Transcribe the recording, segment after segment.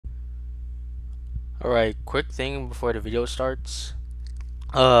Alright, quick thing before the video starts.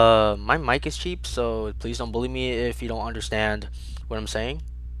 My mic is cheap, so please don't bully me if you don't understand what I'm saying.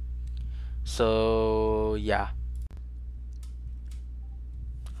 So, yeah.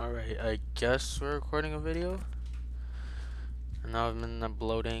 Alright, I guess we're recording a video. And now I've been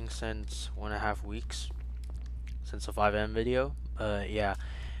uploading since 1.5 weeks. Since the 5M video. Yeah.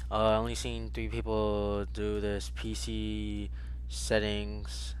 I only seen 3 people do this PC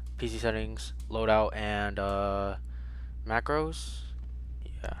settings, loadout, and macros.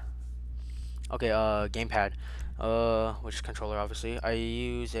 Yeah. Okay, gamepad. Which controller, obviously. I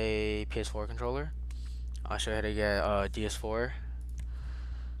use a PS4 controller. I'll show you how to get DS4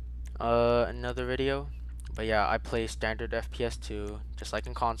 another video. But yeah, I play standard FPS too, just like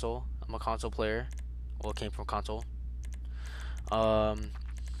in console. I'm a console player. Well, it came from console. Bro,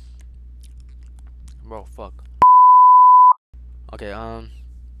 fuck. Okay,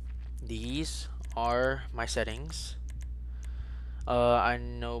 these are my settings. I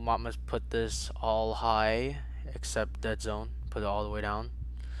know Motmus put this all high, except dead zone, put it all the way down.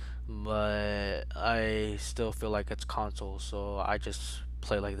 But I still feel like it's console, so I just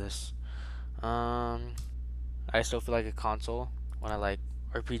play like this. I still feel like a console when I like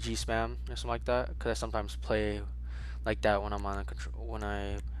RPG spam or something like that, because I sometimes play like that when I'm on when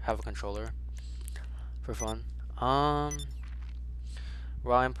I have a controller for fun.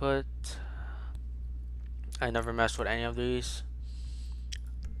 Raw input. I never messed with any of these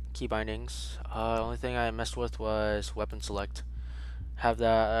key bindings. Only thing I messed with was weapon select. Have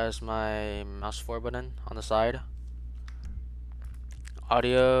that as my mouse 4 button on the side.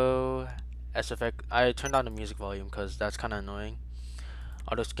 Audio, SFX. I turned down the music volume because that's kind of annoying.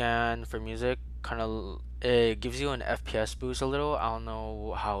 Auto scan for music, kind of it gives you an FPS boost a little. I don't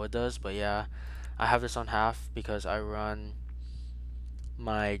know how it does, but yeah, I have this on half because I run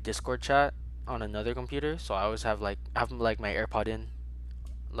my Discord chat on another computer, so I always have like my AirPod in,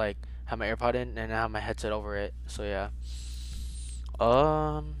 like have my AirPod in, and I have my headset over it. So yeah.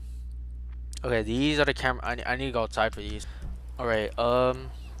 Okay, these are the camera. I need to go outside for these. Alright, alright,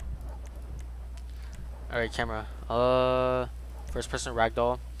 camera. First person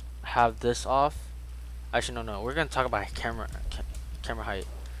ragdoll. Have this off. Actually, no. We're gonna talk about camera height.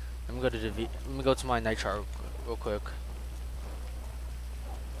 Let me go to let me go to my night chart real quick.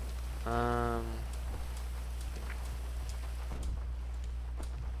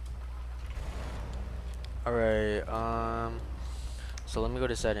 Alright, so let me go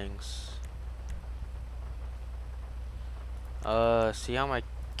to settings. See how my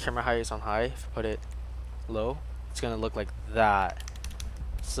camera height is on high? If I put it low, it's gonna look like that.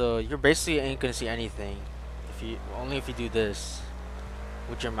 So you're basically ain't gonna see anything if you only if you do this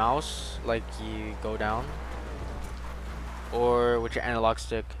with your mouse, like you go down, or with your analog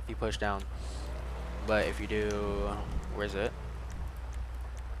stick if you push down. But if you do, where's it?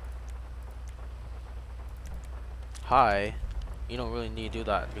 High, you don't really need to do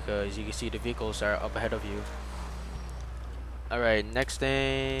that because you can see the vehicles are up ahead of you. Alright, next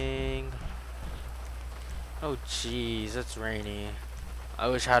thing. Oh jeez, it's rainy. I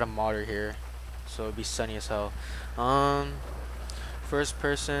wish I had a modder here, so it'd be sunny as hell. First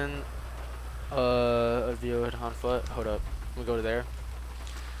person, view it on foot. Hold up, let me go to there.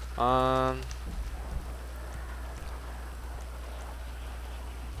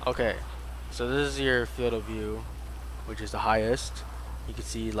 Okay, so this is your field of view, which is the highest. You can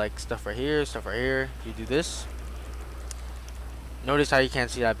see like stuff right here, stuff right here. You do this. Notice how you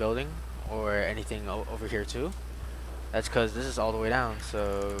can't see that building or anything over here too. That's because this is all the way down,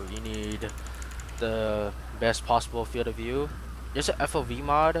 so you need the best possible field of view. There's an FOV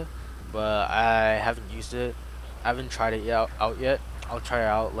mod, but I haven't used it. I haven't tried it out yet. I'll try it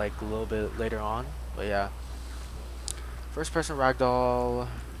out like a little bit later on, but yeah. First person ragdoll.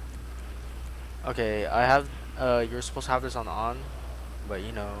 Okay, I have you're supposed to have this on, but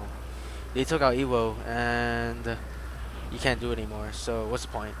you know, they took out Evo and you can't do it anymore, so what's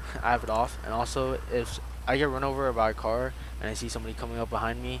the point? I have it off. And also, if I get run over by a car and I see somebody coming up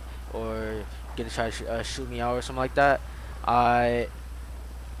behind me or gonna try to shoot me out or something like that, I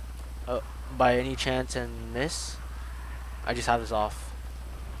by any chance and miss, I just have this off.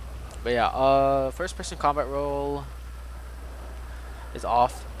 But yeah, first person combat roll is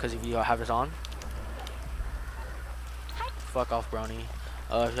off because if you have this on, fuck off, brownie.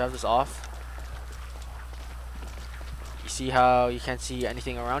 If you have this off, you see how you can't see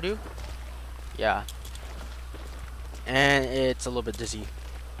anything around you? Yeah. And it's a little bit dizzy.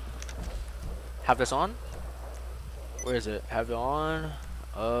 Have this on? Where is it? Have it on?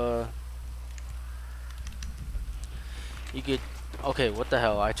 You could Okay, what the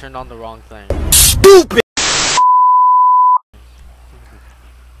hell? I turned on the wrong thing. Stupid!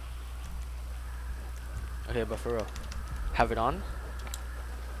 Okay, but for real, have it on.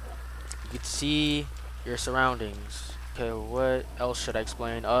 You can see your surroundings. Okay, what else should I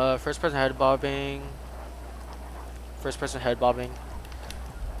explain? First person head bobbing. First person head bobbing.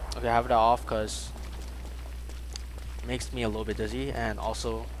 Okay, have it off because it makes me a little bit dizzy, and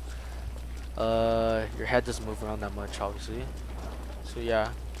also your head doesn't move around that much, obviously. So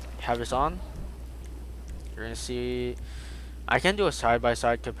yeah, have this on. You're gonna see. I can't do a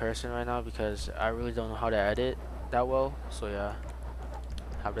side-by-side comparison right now because I really don't know how to edit that well. So yeah,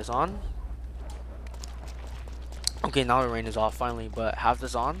 have this on. Okay, now the rain is off finally, but have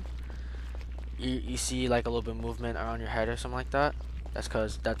this on. You see like a little bit of movement around your head or something like that. That's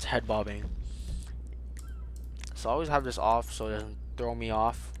because that's head bobbing. So always have this off so it doesn't throw me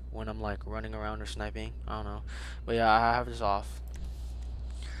off when I'm like running around or sniping. I don't know, but yeah, I have this off.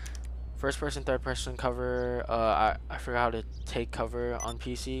 First person, third person cover. I forgot how to take cover on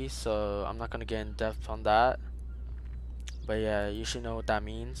PC, so I'm not gonna get in depth on that. But yeah, you should know what that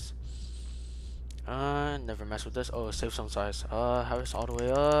means. Never mess with this. Oh, save some size. Have this all the way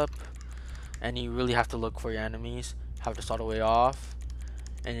up, and you really have to look for your enemies. Have this all the way off,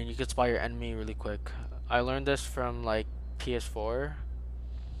 and then you can spot your enemy really quick. I learned this from like PS4,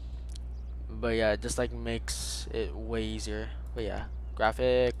 but yeah, it just like makes it way easier. But yeah,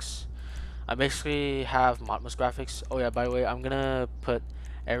 graphics. I basically have Motmus graphics. Oh yeah, by the way, I'm gonna put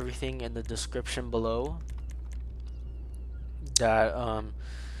everything in the description below that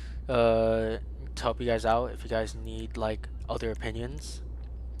to help you guys out if you guys need like other opinions.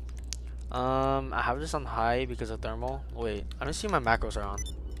 I have this on high because of thermal. Wait, I don't see my macros are on.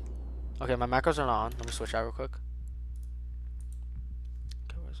 Okay, my macros are not on. Let me switch out real quick.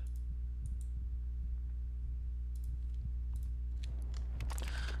 Okay, where is it?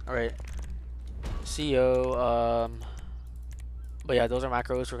 Alright. CEO, but yeah, those are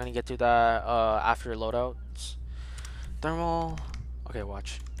macros. We're gonna get to that after loadouts. Thermal. Okay,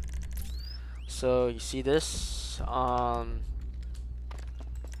 watch. So you see this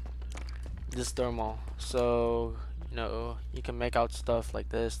this thermal. So you know you can make out stuff like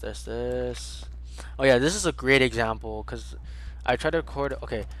this. Oh yeah, this is a great example because I tried to record.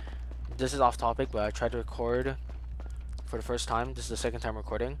 Okay, this is off topic, but I tried to record for the first time. This is the second time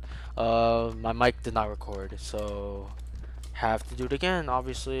recording. My mic did not record, so have to do it again,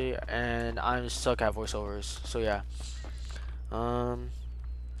 obviously. And I suck at voiceovers, so yeah. But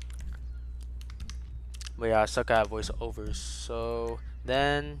yeah, I suck at voiceovers. So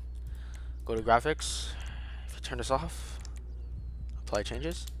then go to graphics. If you turn this off, apply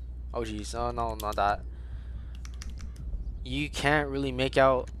changes. Oh geez, no, not that. You can't really make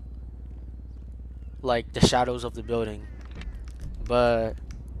out like the shadows of the building, but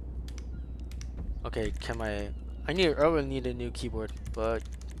okay, I really need a new keyboard, but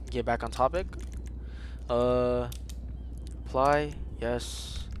get back on topic. Apply,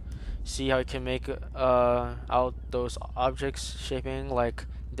 yes. See how you can make out those objects shaping, like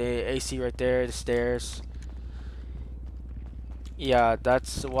the AC right there, the stairs. Yeah,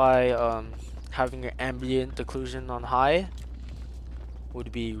 that's why having an ambient occlusion on high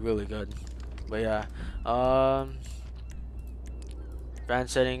would be really good. But yeah,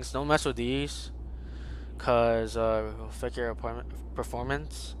 advanced settings, don't mess with these cause it'll affect your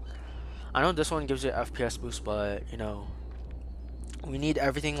performance. I know this one gives you FPS boost, but you know, we need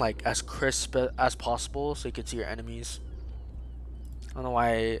everything like as crisp as possible so you can see your enemies. I don't know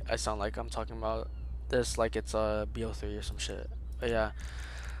why I sound like I'm talking about this like it's a BO3 or some shit. But yeah,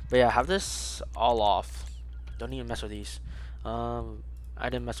 have this all off. Don't even mess with these. I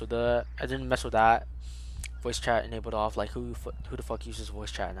didn't mess with that. Voice chat enabled off. Like who the fuck uses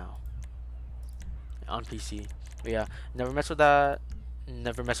voice chat now on PC? But yeah, never mess with that.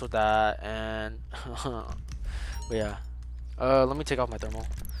 Never mess with that. And but yeah. Let me take off my thermal.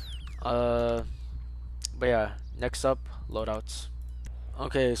 But yeah, next up, loadouts.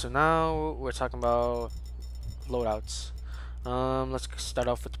 Okay, so now we're talking about loadouts. Let's start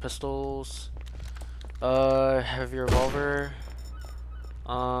off with the pistols. Heavy revolver.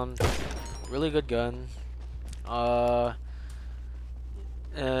 Really good gun. I'll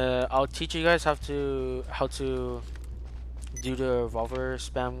teach you guys how to do the revolver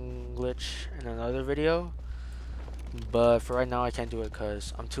spam glitch in another video. But for right now I can't do it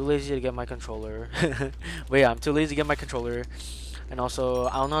because I'm too lazy to get my controller. But yeah, I'm too lazy to get my controller, and also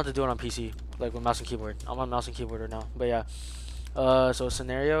I don't know how to do it on PC, like with mouse and keyboard. I'm on mouse and keyboard right now. But yeah, so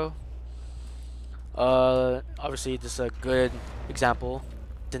scenario, obviously this is a good example,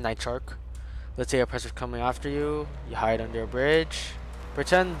 the night shark. let's say a pressure's coming after you, you hide under a bridge.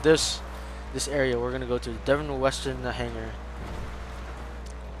 Pretend this area, we're gonna go to the Devon Western hangar.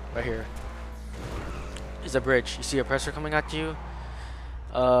 Right here is a bridge. You see a pressure coming at you.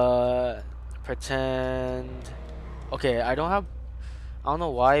 Pretend. Okay, I don't know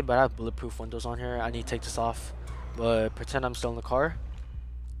why, but I have bulletproof windows on here. I need to take this off. But pretend I'm still in the car.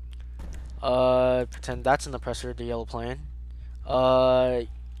 Pretend that's in the pressure, the yellow plane. The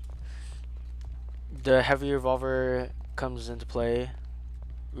heavy revolver comes into play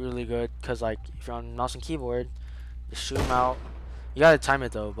really good, cause like if you're on mouse and keyboard, just shoot them out. You gotta time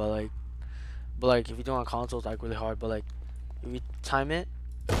it though, but like if you do it on console, it's like really hard. But like if you time it,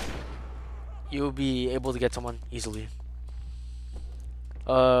 you'll be able to get someone easily.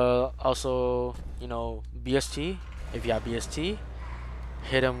 Also, you know, BST. If you have BST,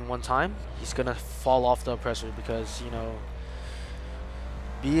 hit him one time, he's gonna fall off the oppressor because, you know,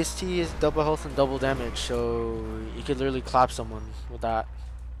 BST is double health and double damage, so you could literally clap someone with that.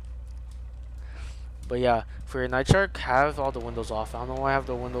 But yeah, for your Night Shark, have all the windows off. I don't know why I have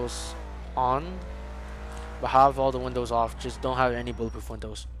the windows on, but have all the windows off. Just don't have any bulletproof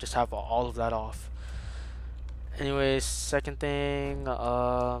windows. Just have all of that off. Anyways, second thing,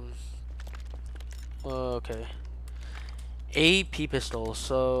 okay. AP pistol.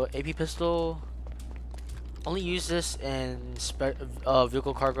 So AP pistol, only use this in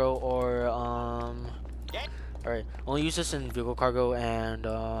vehicle cargo or alright, only use this in vehicle cargo and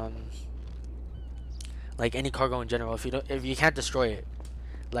like any cargo in general. If you can't destroy it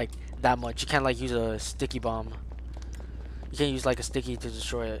like that much, you can't like use a sticky bomb. You can't use like a sticky to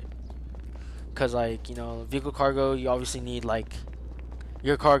destroy it, cause like, you know, vehicle cargo, you obviously need like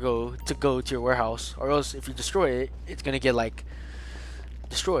your cargo to go to your warehouse, or else if you destroy it, it's gonna get like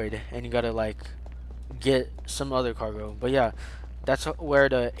destroyed and you gotta like get some other cargo. But yeah, that's where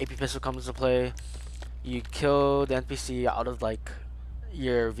the AP pistol comes into play. You kill the NPC out of like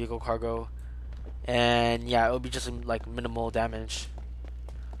your vehicle cargo, and yeah, it'll be just like minimal damage.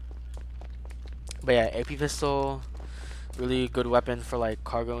 But yeah, AP pistol, really good weapon for like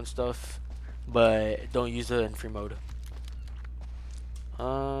cargo and stuff, but don't use it in free mode.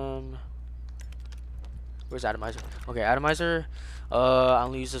 Where's Atomizer? Okay, Atomizer, I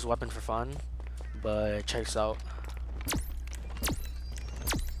only use this weapon for fun, but check this out.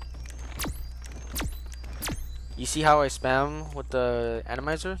 You see how I spam with the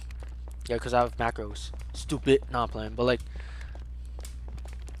Atomizer? Yeah, because I have macros. Stupid, not playing, but like,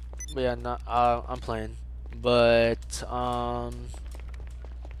 but yeah, not, I'm playing, but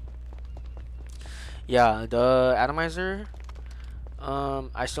yeah, the Atomizer,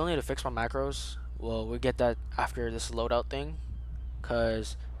 I still need to fix my macros. Well, we'll get that after this loadout thing,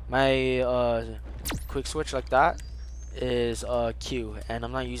 cause my quick switch like that is Q, and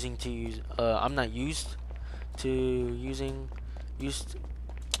I'm not using to use I'm not used to using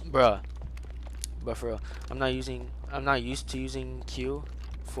bruh, but for real, I'm not used to using Q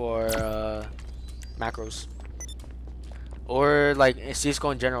for macros or like in CS:GO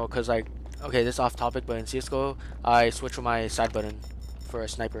in general, cause like, okay, this is off topic, but in CS:GO I switch with my side button for a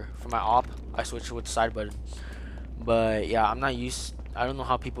sniper. For my op, I switch with the side button. But yeah, I don't know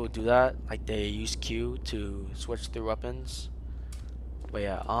how people do that, like they use Q to switch through weapons. But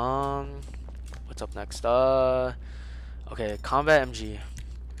yeah, what's up next? Okay, combat MG,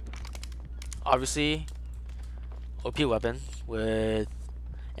 obviously OP weapon with,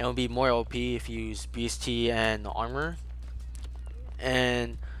 and it will be more OP if you use BST and armor,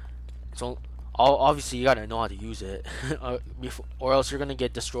 and so obviously you gotta know how to use it or else you're gonna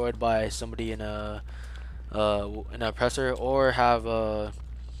get destroyed by somebody in a oppressor, or have a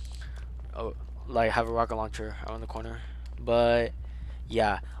rocket launcher around the corner. But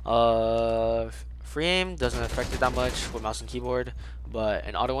yeah, free aim doesn't affect it that much with mouse and keyboard, but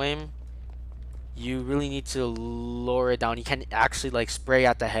in auto aim you really need to lower it down. You can't actually like spray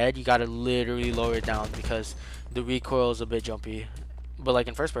at the head, you gotta literally lower it down because the recoil is a bit jumpy. But like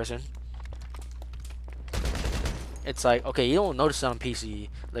in first person, it's like, okay, you don't notice it on PC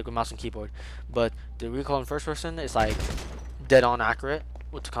like with mouse and keyboard, but the recoil in first person is like dead on accurate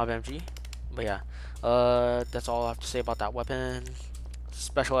with the combat MG. But yeah, that's all I have to say about that weapon.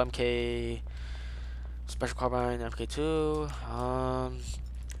 Special MK, special carbine MK2.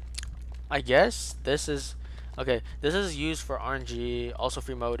 I guess this is okay. This is used for RNG, also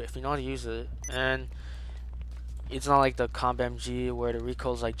free mode if you know how to use it, and it's not like the combat MG where the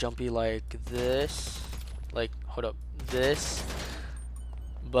recoil is like jumpy like this. Like, hold up, this.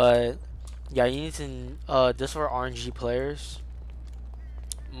 But yeah, you need to this for RNG players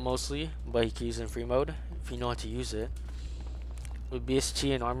mostly, but you can use it in free mode if you know how to use it. with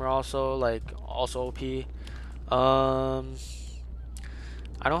BST and armor also, like also OP.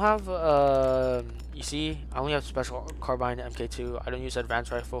 I don't have you see, I only have special carbine MK2. I don't use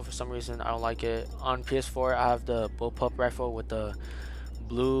advanced rifle for some reason. I don't like it. On PS4 I have the bullpup rifle with the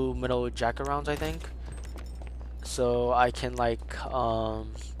blue middle jacket rounds, I think. So I can like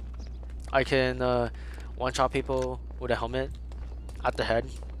I can one shot people with a helmet at the head,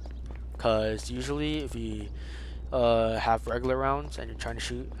 cause usually if you have regular rounds and you're trying to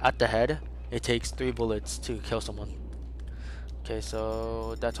shoot at the head, it takes 3 bullets to kill someone. Okay,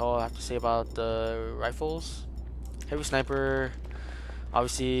 so that's all I have to say about the rifles. Heavy sniper,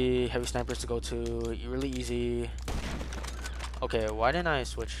 obviously heavy snipers to go to, really easy. Okay, why didn't I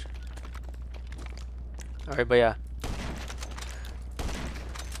switch? Alright, but yeah,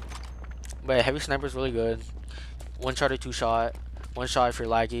 heavy sniper is really good. 1 shot or 2 shot. 1 shot if you're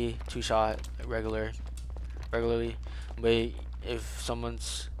laggy, 2 shot regularly. But if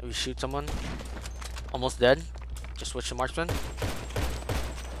you shoot someone almost dead, just switch to marksman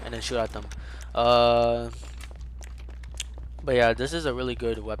and then shoot at them. But yeah, this is a really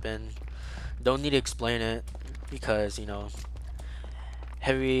good weapon. Don't need to explain it because, you know,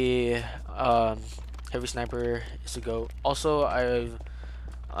 heavy sniper is to go. Also, I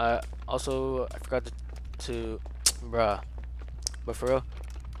forgot to bruh, but for real,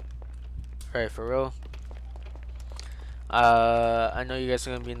 right, for real. I know you guys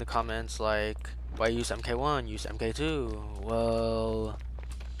are gonna be in the comments like, why use MK1? Use MK2. Well,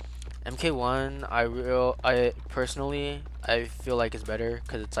 MK1, I personally feel like it's better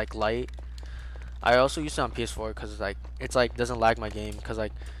because it's like light. I also use it on PS4 because it's like doesn't lag my game, because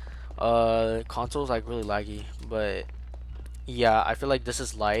like console's like really laggy. But yeah, I feel like this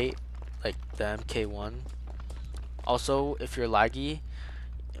is light, like the MK1. Also, if you're laggy,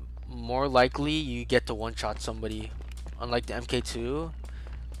 more likely you get to one shot somebody. Unlike the MK2,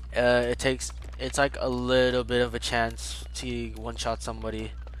 it's like a little bit of a chance to one shot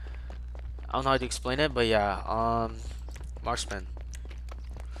somebody. I don't know how to explain it, but yeah, marksman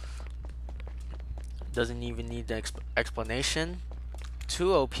doesn't even need the explanation.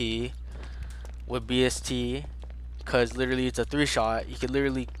 2 OP with BST, cause literally it's a 3 shot. You could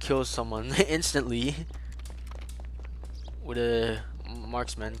literally kill someone instantly with a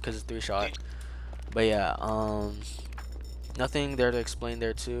marksman, cause it's 3 shot. But yeah, nothing there to explain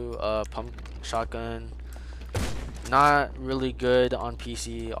there too. Pump shotgun, not really good on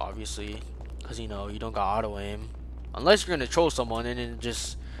PC, obviously, because you know you don't got auto aim, unless you're gonna troll someone and then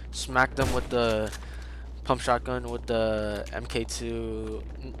just smack them with the pump shotgun with the MK2.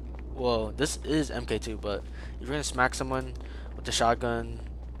 Well, this is MK2, but if you're gonna smack someone with the shotgun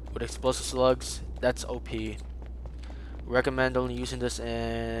with explosive slugs, that's OP. Recommend only using this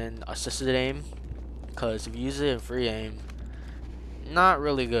in assisted aim, because if you use it in free aim, not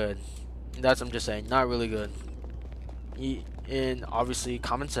really good. That's, I'm just saying, not really good. In obviously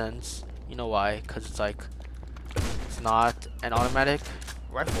common sense, you know why? Because it's like, it's not an automatic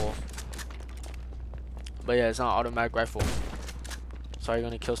rifle. But yeah, it's not an automatic rifle. So you're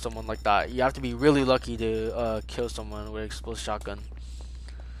gonna kill someone like that. You have to be really lucky to kill someone with an explosive shotgun,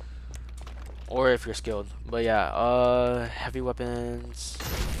 or if you're skilled. But yeah, heavy weapons.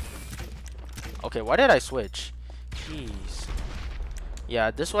 Okay, why did I switch? Jeez. Yeah,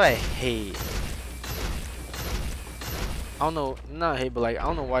 this is what I hate. I don't know, not hate, but like I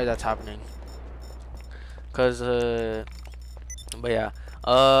don't know why that's happening. Cause but yeah,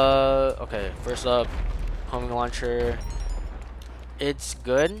 okay. First up, homing launcher. It's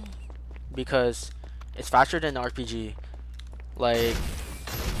good because it's faster than RPG. Like,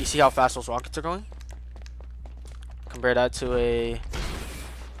 you see how fast those rockets are going? Compare that to a,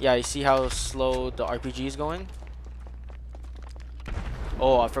 yeah, you see how slow the RPG is going?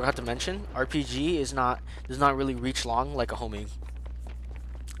 Oh, I forgot to mention, RPG does not really reach long like a homing,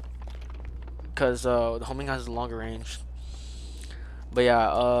 because the homing has a longer range. But yeah,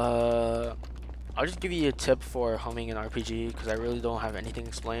 I'll just give you a tip for homing in RPG, because I really don't have anything to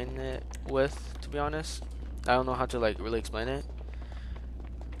explain it with, to be honest. I don't know how to like really explain it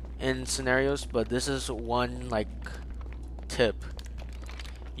in scenarios, but this is one like tip.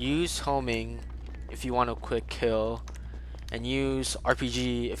 Use homing if you want a quick kill, and use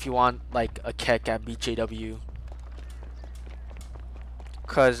RPG if you want like a keck at BJW.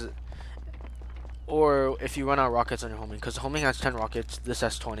 Or if you run out of rockets on your homing, because homing has 10 rockets, this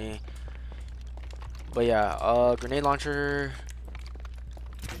has 20. But yeah, grenade launcher,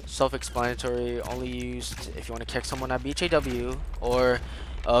 self-explanatory, only used if you want to kick someone at BJW or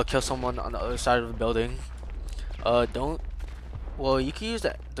kill someone on the other side of the building. Well, you can use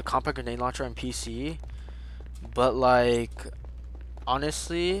the compact grenade launcher on PC, but like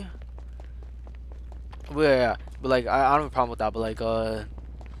honestly, well, yeah, but like I don't have a problem with that. But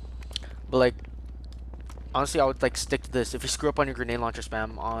like honestly, I would like stick to this. If you screw up on your grenade launcher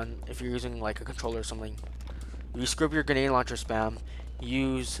spam on, if you're using like a controller or something, if you screw up your grenade launcher spam,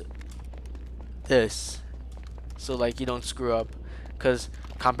 use this, so like you don't screw up. Cause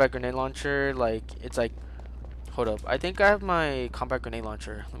combat grenade launcher, like it's like, hold up, I think I have my combat grenade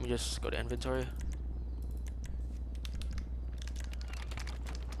launcher. Let me just go to inventory.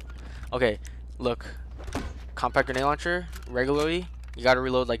 Okay, look, compact grenade launcher, regularly, you gotta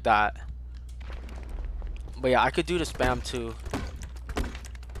reload like that. But yeah, I could do the spam too.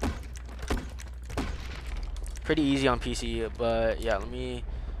 Pretty easy on PC, but yeah, let me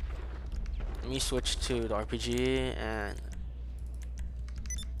switch to the RPG and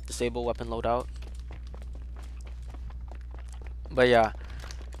disable weapon loadout. But yeah,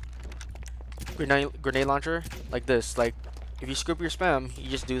 grenade launcher, like this, like if you screw up your spam, you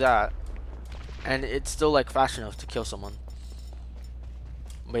just do that. And it's still like fast enough to kill someone.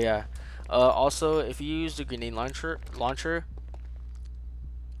 But yeah, also if you use the grenade launcher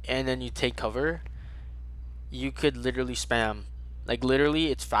and then you take cover, you could literally spam. Like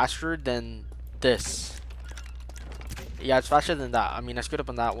literally, it's faster than this. Yeah, it's faster than that. I mean, I screwed up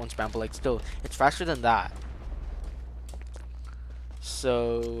on that one spam, but like still, it's faster than that.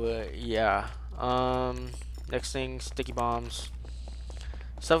 So yeah. Next thing, sticky bombs.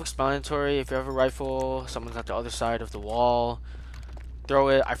 Self-explanatory. If you have a rifle, someone's at the other side of the wall, throw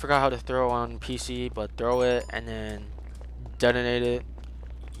it. I forgot how to throw on PC, but throw it and then detonate it.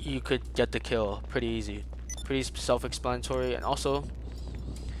 You could get the kill pretty easy. Pretty self-explanatory. And also,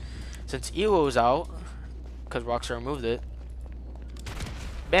 since EWO is out, because Rockstar removed it,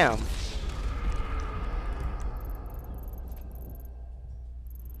 bam.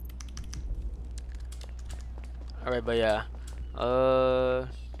 Alright, but yeah. So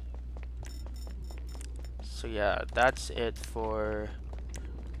yeah, that's it for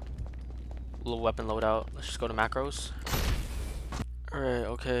little weapon loadout. Let's just go to macros. Alright,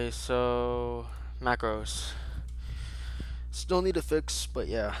 okay, so macros. Still need to fix, but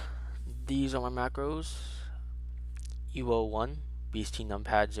yeah. These are my macros. EWO 1, BST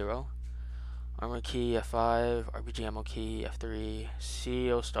numpad 0, armor key F5, RPG ammo key F3,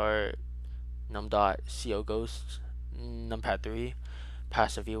 CEO start, num dot, CO ghost, numpad 3,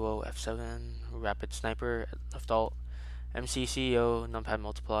 passive EWO F7, rapid sniper left alt, MC CEO numpad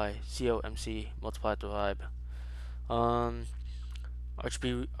multiply, CO MC multiply divide.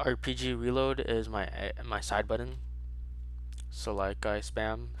 RPG reload is my side button, so like I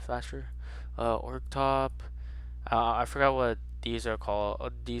spam faster. Org top, I forgot what these are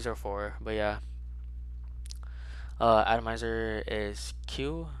called. These are for, but yeah. Atomizer is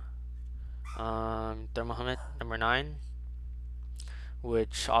Q. Thermal helmet number 9,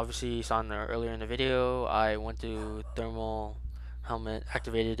 which obviously you saw earlier in the video. I went to thermal helmet,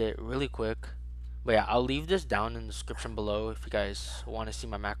 activated it really quick. But yeah, I'll leave this down in the description below if you guys want to see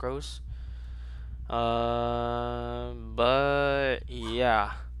my macros. But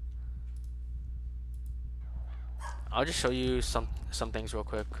yeah, I'll just show you some things real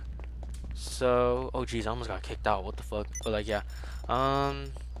quick. So, oh geez, I almost got kicked out. What the fuck? But like, yeah.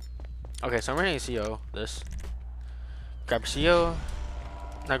 Okay, so I'm running a CO. This. Grab your CO.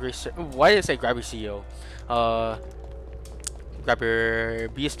 Not great. Why did it say grab your CO? Grab your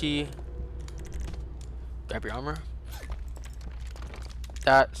BST. Grab your armor.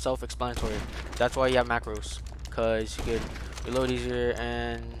 That self-explanatory. That's why you have macros, cause you could reload easier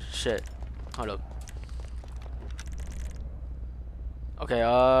and shit. Hold up. Okay,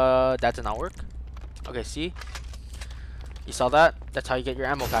 that did not work. Okay, see? You saw that? That's how you get your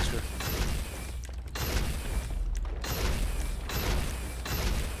ammo faster.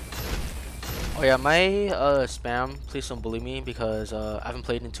 Oh yeah, my spam, please don't believe me because I haven't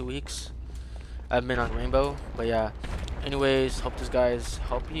played in 2 weeks. I've been on Rainbow, but yeah. Anyways, hope this guys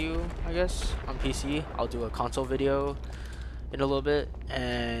help you, I guess, on PC. I'll do a console video in a little bit,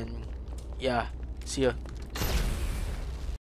 and yeah, see ya.